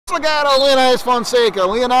Legato, Leonidas, Fonseca.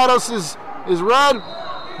 Leonidas is red.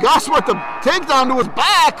 Gus with the takedown to his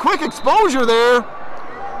back. Quick exposure there.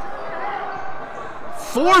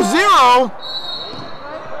 4-0.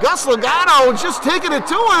 Gus Legato just taking it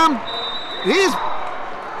to him. He's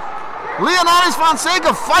Leonidas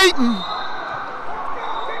Fonseca fighting.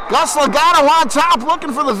 Gus Legato on top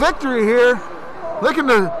looking for the victory here. Looking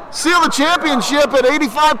to seal the championship at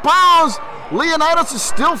 85 pounds. Leonidas is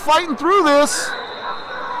still fighting through this.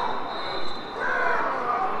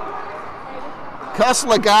 Gus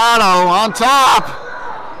Legato on top.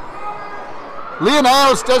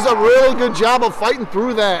 Leonidas does a really good job of fighting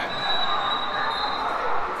through that.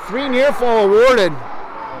 3 near fall awarded. 3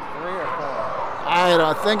 or 4?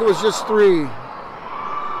 I think it was just 3.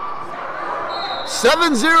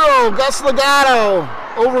 7-0 Gus Legato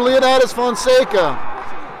over Leonidas Fonseca.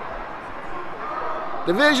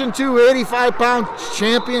 Division II 85-pound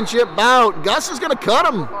championship bout. Gus is going to cut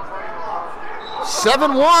him.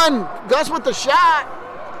 7-1. Gus with the shot.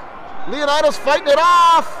 Leonidas fighting it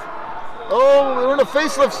off. Oh, we're in a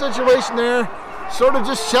facelift situation there. Sort of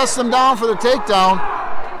just chests him down for the takedown.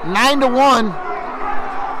 9-1.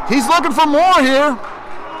 He's looking for more here.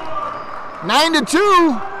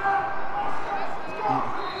 9-2.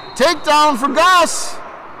 Takedown for Gus.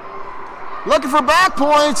 Looking for back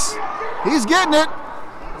points. He's getting it.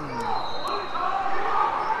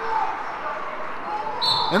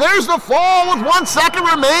 And there's the fall with 1 second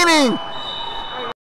remaining.